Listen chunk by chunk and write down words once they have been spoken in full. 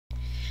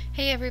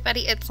Hey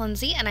everybody, it's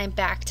Lindsay and I'm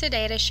back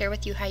today to share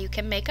with you how you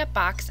can make a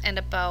box and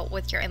a bow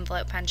with your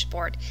envelope punch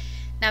board.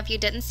 Now if you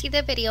didn't see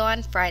the video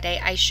on Friday,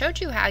 I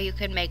showed you how you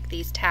can make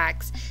these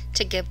tags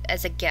to give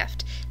as a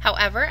gift.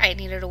 However, I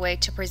needed a way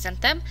to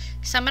present them,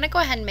 so I'm going to go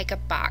ahead and make a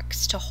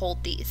box to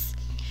hold these.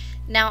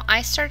 Now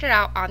I started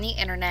out on the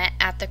internet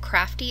at the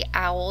Crafty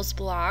Owls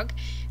blog,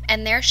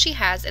 and there she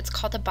has, it's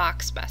called a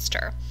Box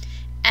Buster.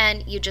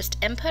 And you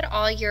just input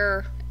all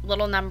your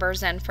little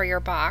numbers in for your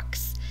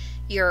box,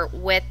 your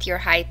width, your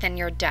height, and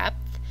your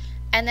depth,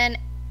 and then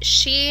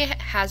she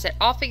has it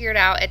all figured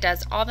out. It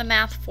does all the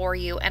math for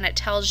you, and it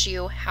tells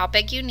you how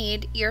big you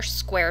need your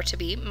square to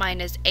be.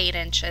 Mine is 8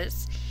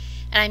 inches,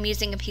 and I'm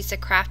using a piece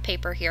of craft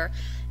paper here.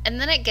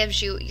 And then it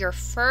gives you your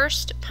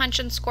first punch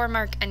and score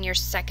mark and your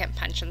second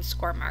punch and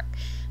score mark.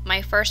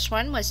 My first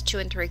one was 2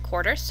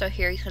 3/4, so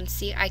here you can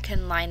see I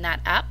can line that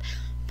up,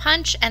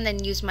 punch, and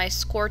then use my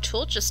score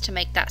tool just to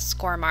make that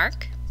score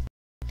mark.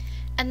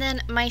 And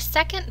then my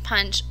second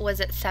punch was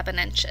at 7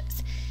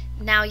 inches.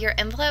 Now your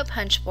envelope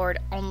punch board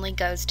only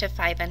goes to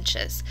 5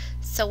 inches.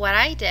 So what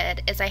I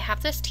did is I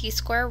have this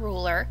T-square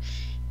ruler,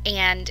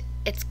 and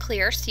it's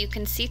clear so you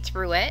can see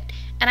through it,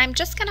 and I'm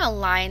just going to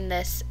line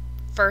this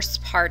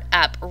first part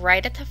up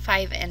right at the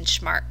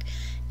 5-inch mark.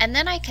 And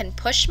then I can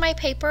push my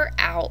paper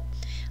out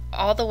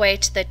all the way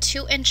to the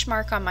 2-inch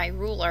mark on my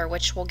ruler,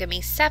 which will give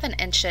me 7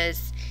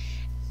 inches.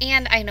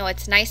 And I know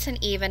it's nice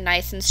and even,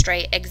 nice and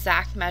straight,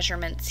 exact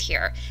measurements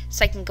here.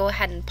 So I can go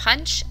ahead and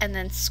punch and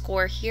then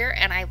score here,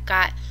 and I've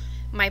got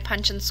my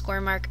punch and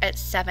score mark at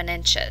 7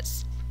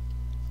 inches.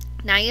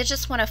 Now you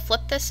just want to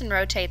flip this and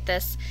rotate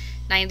this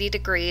 90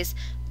 degrees.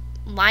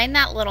 Line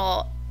that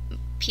little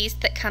piece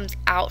that comes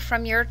out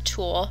from your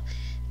tool.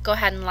 Go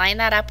ahead and line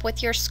that up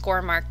with your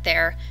score mark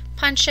there.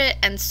 Punch it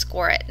and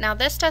score it. Now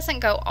this doesn't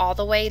go all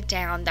the way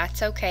down.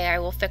 That's okay. I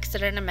will fix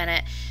it in a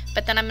minute.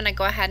 But then I'm going to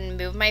go ahead and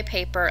move my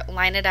paper,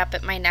 line it up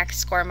at my next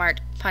score mark,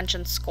 punch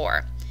and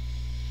score.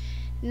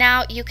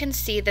 Now you can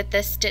see that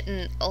this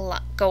didn't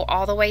go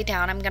all the way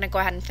down. I'm going to go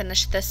ahead and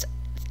finish this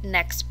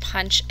next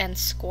punch and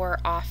score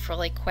off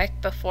really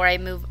quick before I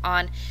move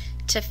on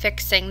to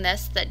fixing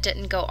this that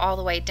didn't go all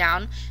the way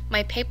down.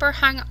 My paper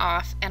hung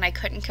off and I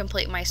couldn't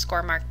complete my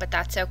score mark, but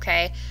that's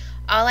okay.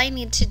 All I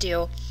need to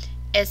do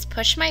is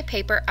push my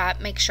paper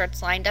up, make sure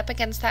it's lined up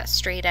against that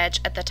straight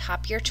edge at the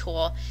top of your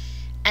tool,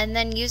 and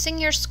then using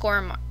your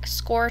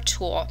score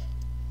tool,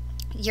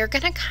 you're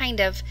going to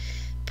kind of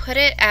put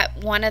it at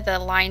one of the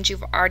lines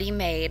you've already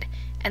made,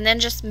 and then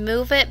just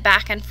move it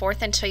back and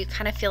forth until you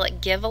kind of feel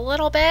it give a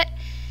little bit,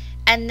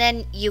 and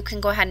then you can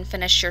go ahead and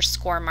finish your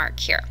score mark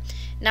here.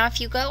 Now if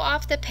you go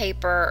off the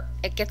paper,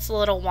 it gets a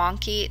little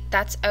wonky.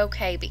 That's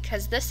okay,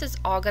 because this is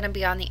all going to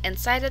be on the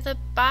inside of the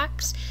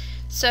box.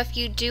 So if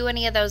you do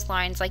any of those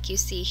lines like you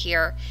see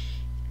here,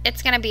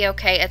 it's going to be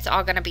okay. It's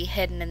all going to be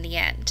hidden in the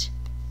end.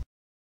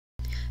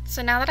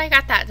 So now that I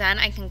got that done,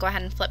 I can go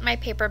ahead and flip my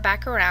paper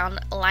back around,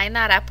 line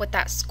that up with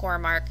that score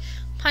mark,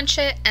 punch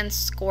it and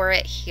score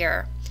it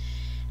here.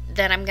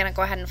 Then I'm going to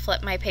go ahead and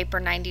flip my paper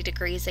 90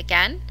 degrees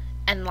again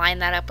and line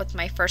that up with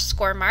my first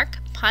score mark,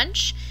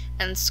 punch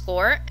and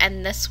score.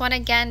 And this one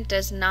again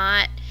does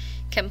not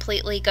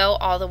completely go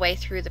all the way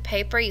through the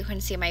paper. You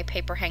can see my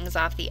paper hangs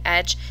off the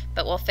edge,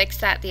 but we'll fix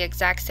that the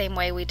exact same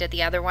way we did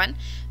the other one.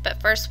 But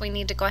first we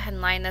need to go ahead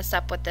and line this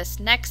up with this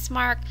next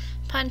mark,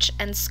 punch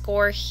and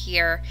score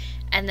here.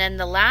 And then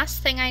the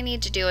last thing I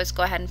need to do is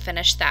go ahead and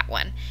finish that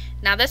one.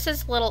 Now this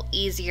is a little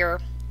easier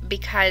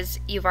because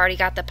you've already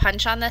got the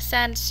punch on this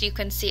end, so you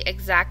can see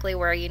exactly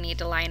where you need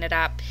to line it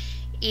up.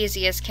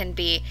 Easy as can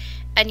be.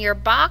 And your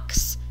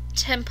box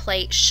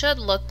template should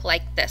look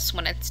like this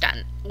when it's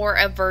done, or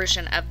a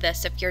version of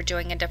this if you're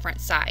doing a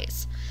different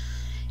size.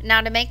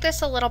 Now to make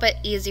this a little bit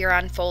easier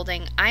on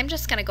folding, I'm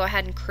just going to go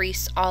ahead and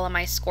crease all of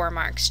my score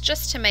marks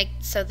just to make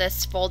so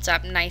this folds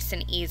up nice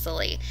and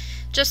easily.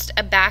 Just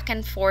a back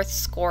and forth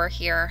score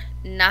here,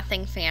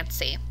 nothing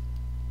fancy.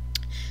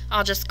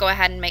 I'll just go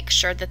ahead and make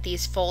sure that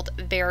these fold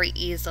very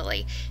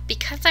easily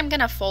because I'm going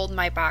to fold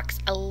my box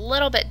a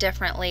little bit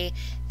differently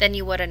than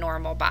you would a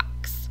normal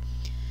box.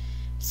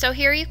 So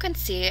here you can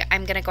see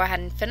I'm going to go ahead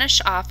and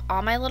finish off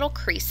all my little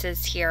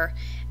creases here.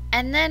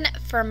 And then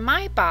for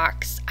my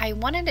box, I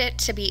wanted it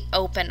to be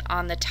open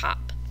on the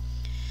top.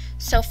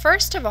 So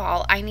first of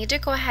all, I need to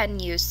go ahead and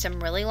use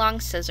some really long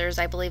scissors.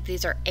 I believe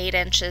these are 8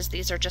 inches.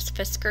 These are just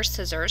Fisker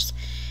scissors.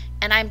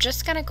 And I'm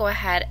just going to go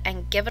ahead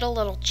and give it a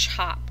little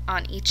chop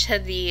on each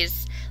of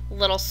these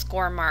little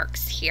score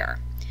marks here.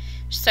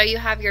 So you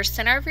have your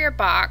center of your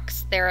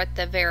box there at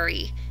the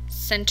very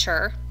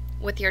center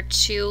with your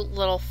 2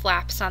 little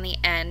flaps on the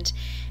end,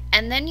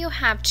 and then you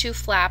have 2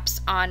 flaps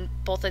on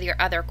both of your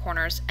other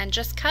corners, and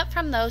just cut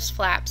from those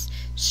flaps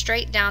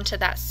straight down to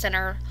that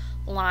center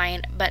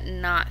line but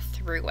not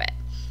through it.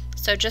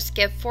 So just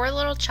give 4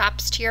 little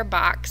chops to your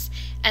box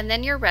and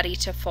then you're ready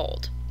to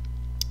fold.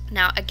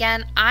 Now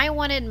again, I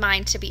wanted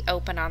mine to be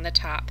open on the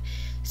top,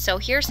 so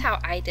here's how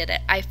I did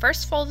it. I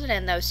first folded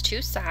in those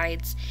 2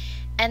 sides,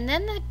 and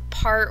then the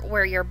part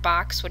where your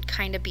box would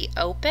kind of be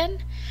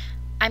open,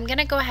 I'm going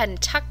to go ahead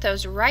and tuck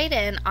those right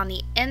in on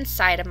the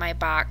inside of my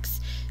box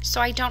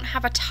so I don't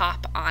have a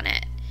top on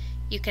it.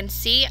 You can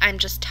see I'm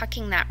just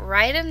tucking that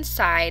right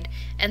inside,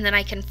 and then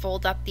I can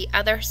fold up the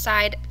other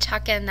side,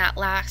 tuck in that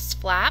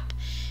last flap.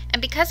 And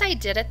because I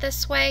did it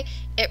this way,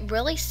 it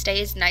really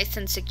stays nice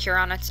and secure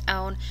on its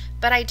own,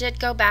 but I did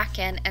go back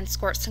in and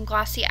squirt some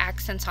glossy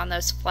accents on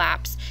those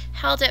flaps,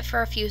 held it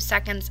for a few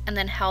seconds, and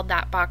then held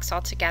that box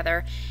all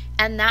together,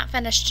 and that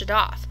finished it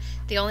off.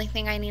 The only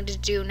thing I need to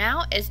do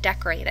now is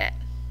decorate it.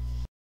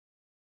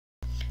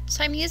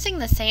 So I'm using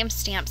the same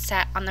stamp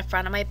set on the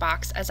front of my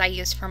box as I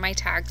used for my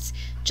tags,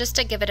 just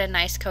to give it a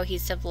nice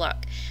cohesive look.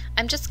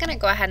 I'm just going to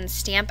go ahead and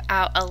stamp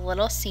out a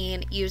little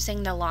scene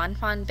using the Lawn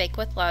Fawn Bake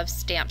with Love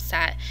stamp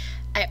set.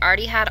 I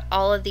already had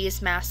all of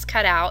these masks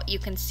cut out. You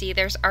can see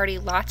there's already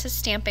lots of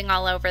stamping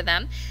all over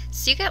them,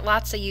 so you get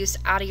lots of use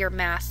out of your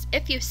masks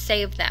if you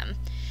save them.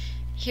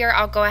 Here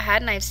I'll go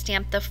ahead and I've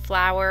stamped the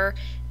flower,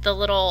 the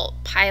little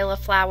pile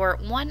of flour,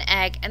 one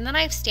egg, and then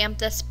I've stamped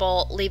this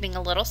bowl, leaving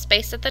a little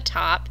space at the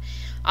top.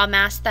 I'll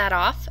mask that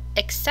off,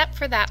 except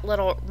for that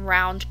little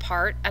round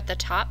part at the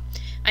top.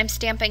 I'm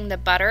stamping the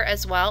butter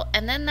as well,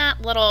 and then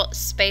that little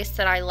space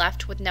that I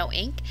left with no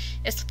ink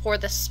is for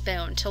the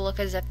spoon, to look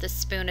as if the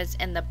spoon is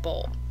in the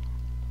bowl.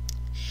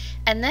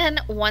 And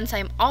then once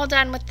I'm all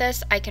done with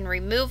this, I can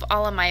remove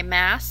all of my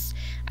masks.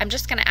 I'm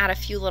just going to add a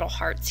few little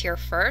hearts here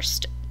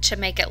first to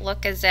make it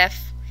look as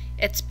if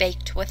it's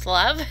baked with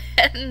love,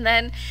 and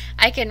then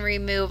I can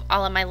remove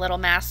all of my little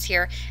masks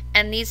here,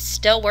 and these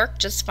still work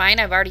just fine.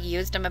 I've already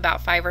used them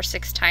about 5 or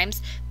 6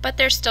 times, but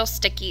they're still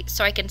sticky,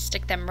 so I can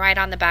stick them right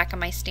on the back of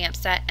my stamp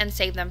set and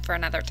save them for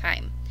another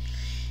time.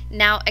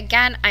 Now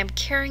again, I'm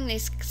carrying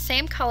these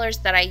same colors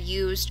that I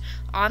used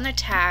on the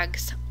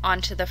tags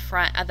onto the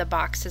front of the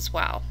box as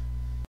well.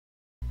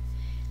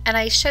 And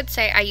I should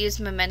say I use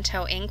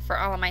Memento ink for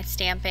all of my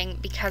stamping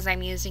because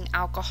I'm using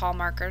alcohol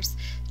markers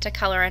to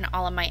color in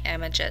all of my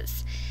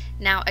images.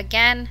 Now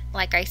again,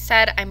 like I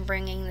said, I'm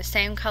bringing the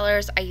same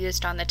colors I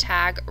used on the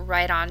tag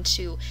right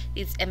onto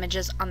these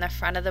images on the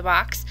front of the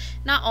box.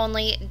 Not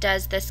only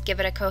does this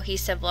give it a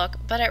cohesive look,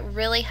 but it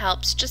really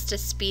helps just to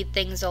speed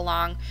things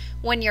along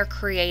when you're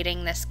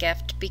creating this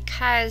gift,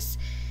 because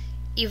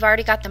you've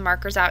already got the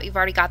markers out, you've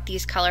already got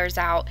these colors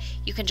out.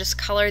 You can just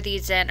color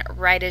these in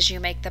right as you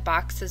make the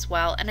box as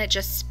well, and it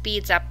just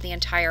speeds up the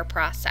entire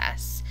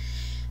process.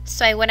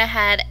 So I went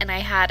ahead and I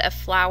had a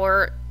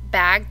flower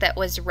bag that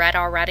was red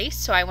already,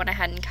 so I went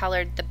ahead and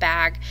colored the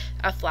bag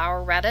a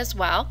flower red as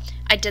well.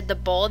 I did the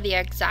bowl the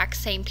exact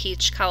same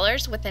peach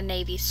colors with a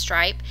navy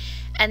stripe,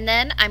 and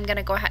then I'm going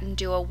to go ahead and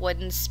do a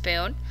wooden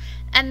spoon.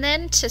 And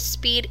then to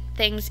speed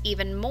things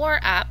even more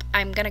up,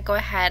 I'm going to go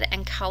ahead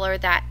and color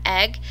that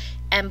egg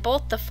and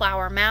both the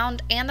flower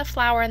mound and the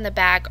flower in the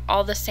bag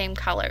all the same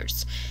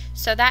colors.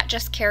 So that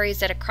just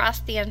carries it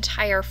across the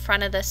entire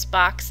front of this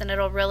box, and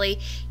it'll really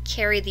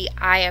carry the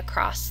eye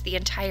across the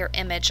entire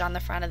image on the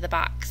front of the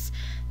box.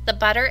 The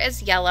butter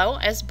is yellow,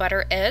 as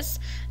butter is,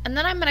 and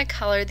then I'm going to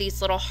color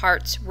these little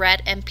hearts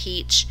red and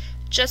peach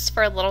just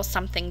for a little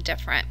something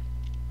different.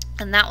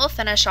 And that will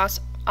finish off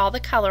all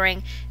the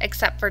coloring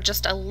except for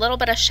just a little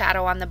bit of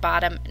shadow on the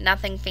bottom,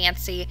 nothing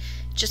fancy,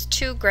 just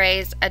 2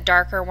 grays, a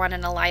darker one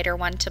and a lighter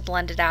one to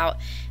blend it out,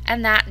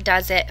 and that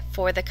does it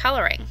for the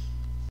coloring.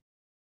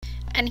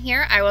 And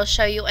here I will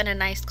show you in a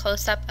nice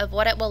close-up of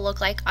what it will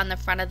look like on the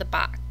front of the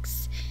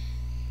box.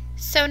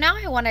 So now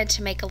I wanted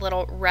to make a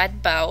little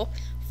red bow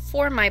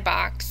for my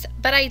box,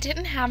 but I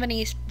didn't have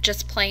any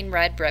just plain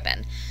red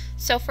ribbon.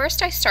 So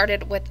first I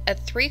started with a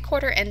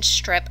 3/4 inch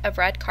strip of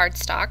red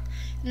cardstock,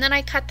 and then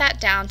I cut that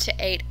down to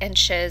 8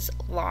 inches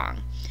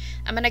long.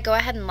 I'm going to go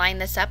ahead and line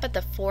this up at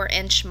the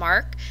 4-inch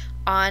mark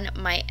on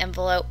my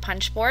envelope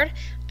punch board.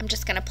 I'm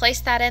just going to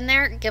place that in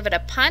there, give it a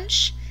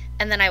punch,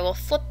 and then I will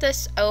flip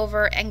this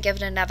over and give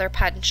it another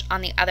punch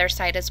on the other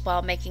side as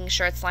well, making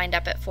sure it's lined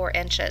up at 4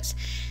 inches.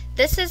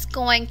 This is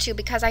going to,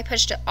 because I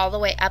pushed it all the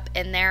way up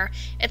in there,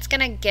 it's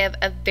going to give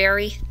a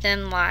very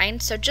thin line,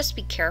 so just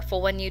be careful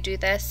when you do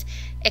this.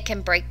 It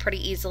can break pretty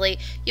easily.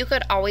 You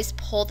could always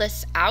pull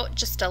this out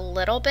just a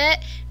little bit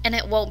and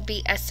it won't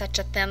be such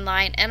a thin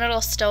line, and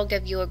it'll still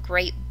give you a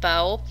great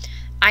bow.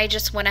 I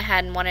just went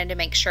ahead and wanted to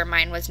make sure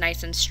mine was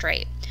nice and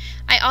straight.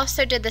 I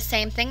also did the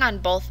same thing on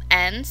both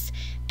ends,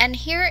 and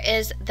here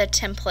is the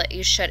template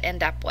you should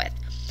end up with.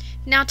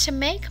 Now, to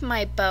make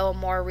my bow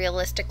more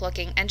realistic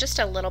looking and just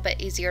a little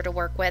bit easier to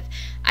work with,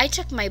 I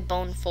took my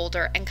bone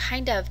folder and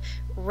kind of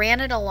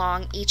ran it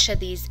along each of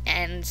these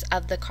ends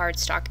of the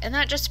cardstock, and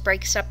that just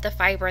breaks up the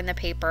fiber in the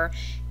paper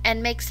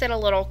and makes it a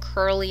little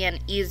curly and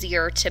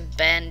easier to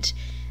bend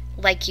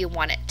like you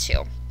want it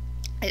to.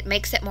 It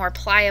makes it more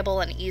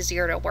pliable and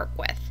easier to work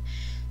with.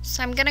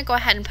 So I'm going to go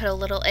ahead and put a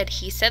little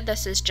adhesive,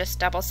 this is just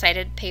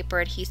double-sided paper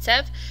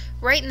adhesive,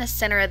 right in the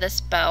center of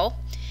this bow.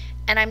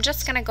 And I'm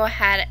just going to go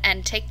ahead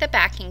and take the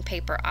backing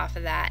paper off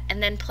of that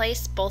and then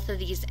place both of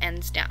these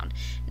ends down.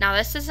 Now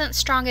this isn't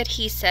strong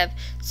adhesive,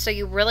 so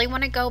you really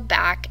want to go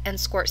back and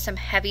squirt some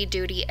heavy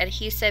duty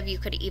adhesive. You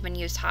could even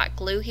use hot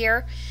glue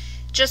here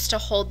just to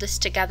hold this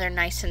together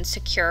nice and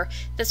secure.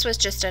 This was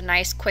just a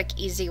nice, quick,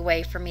 easy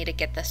way for me to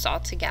get this all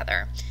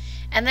together.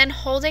 And then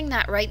holding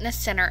that right in the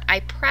center,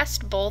 I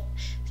pressed both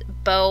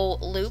bow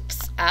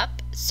loops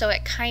up so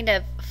it kind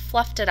of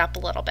fluffed it up a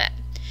little bit.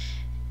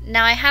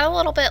 Now I had a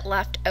little bit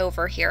left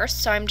over here,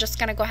 so I'm just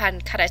going to go ahead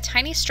and cut a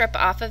tiny strip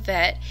off of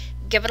it,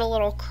 give it a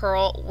little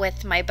curl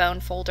with my bone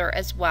folder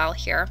as well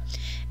here.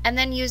 And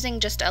then using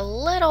just a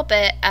little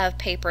bit of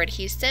paper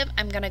adhesive,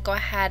 I'm going to go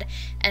ahead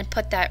and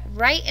put that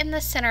right in the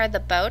center of the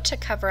bow to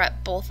cover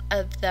up both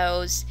of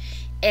those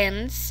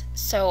ends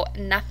so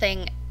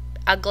nothing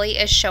ugly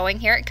is showing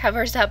here. It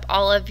covers up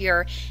all of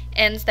your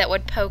ends that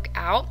would poke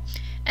out.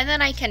 And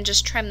then I can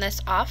just trim this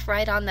off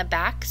right on the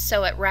back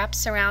so it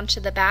wraps around to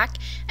the back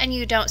and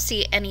you don't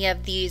see any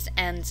of these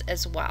ends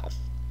as well.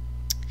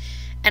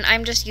 And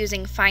I'm just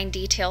using fine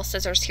detail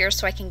scissors here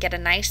so I can get a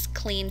nice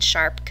clean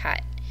sharp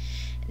cut.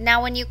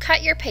 Now when you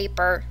cut your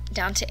paper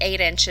down to 8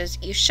 inches,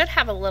 you should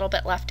have a little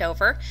bit left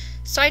over.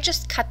 So I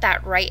just cut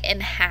that right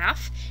in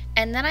half,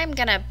 and then I'm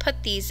gonna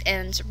put these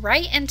ends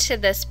right into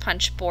this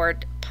punch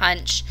board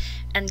punch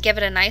and give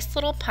it a nice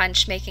little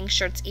punch, making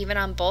sure it's even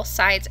on both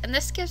sides. And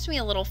this gives me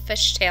a little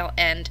fishtail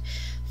end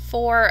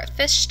for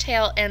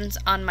fishtail ends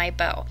on my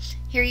bow.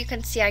 Here you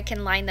can see I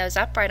can line those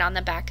up right on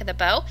the back of the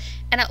bow,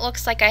 and it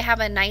looks like I have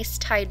a nice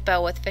tied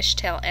bow with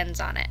fishtail ends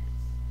on it.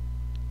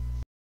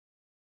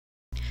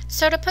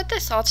 So to put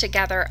this all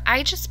together,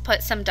 I just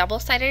put some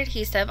double-sided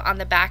adhesive on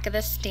the back of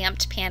the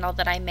stamped panel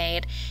that I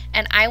made,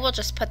 and I will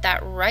just put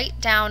that right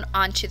down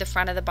onto the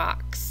front of the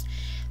box.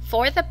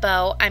 For the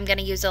bow, I'm going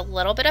to use a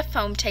little bit of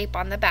foam tape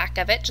on the back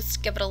of it, just to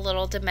give it a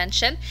little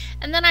dimension,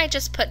 and then I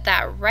just put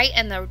that right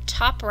in the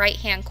top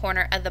right-hand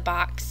corner of the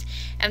box.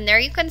 And there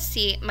you can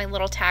see my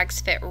little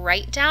tags fit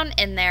right down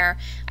in there.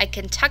 I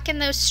can tuck in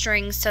those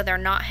strings so they're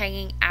not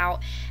hanging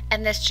out,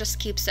 and this just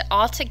keeps it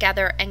all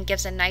together and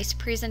gives a nice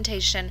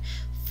presentation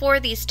for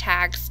these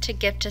tags to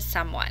give to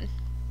someone.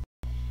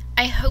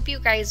 I hope you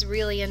guys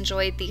really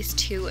enjoyed these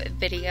 2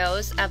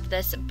 videos of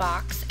this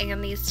box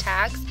and these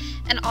tags,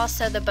 and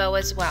also the bow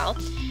as well.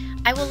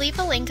 I will leave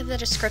a link in the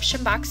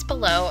description box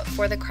below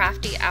for the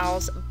Crafty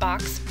Owls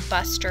Box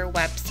Buster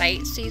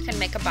website so you can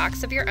make a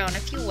box of your own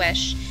if you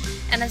wish.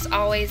 And as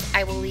always,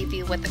 I will leave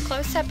you with a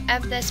close-up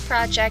of this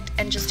project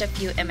and just a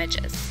few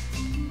images.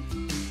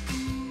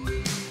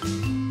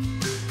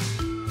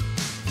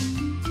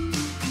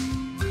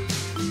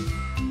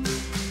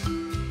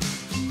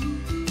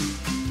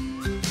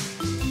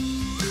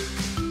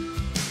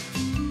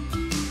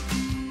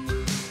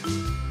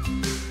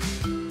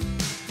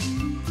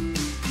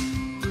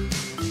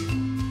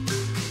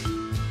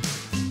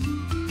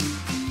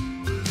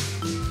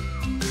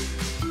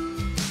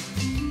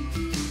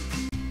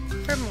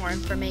 For more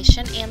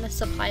information and the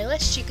supply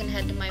list, you can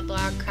head to my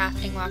blog,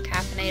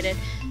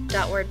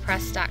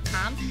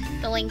 craftingwhilecaffeinated.wordpress.com.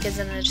 The link is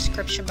in the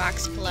description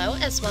box below,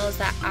 as well as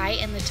that I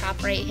in the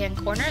top right-hand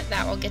corner.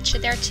 That will get you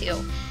there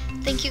too.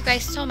 Thank you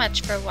guys so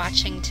much for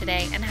watching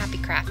today, and happy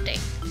crafting.